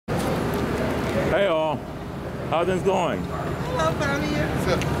Hey all, how's things going? Hello, found you.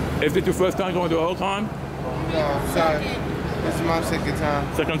 Is it your first time going to Otakon? No, sorry. This is my second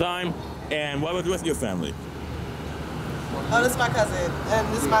time. Second time? And what was the rest of your family? Oh, this is my cousin, and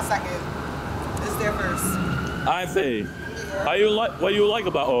this is my second. This is their first. I see. What do you like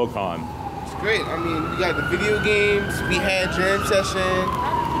about Otakon? It's great. I mean, we got the video games. We had jam session.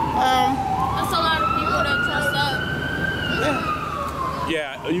 That's a lot of people that dress up.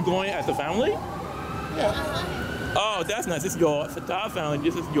 Yeah, are you going as a family? Yeah. Oh, that's nice. This is your entire family.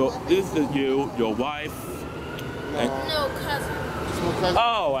 This is you, your wife. No, cousin. It's my cousin.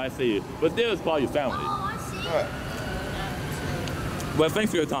 Oh, I see. But still, it's part of your family. Oh, I see. All right. Well,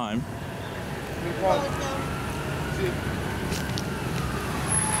 thanks for your time. No problem. See you.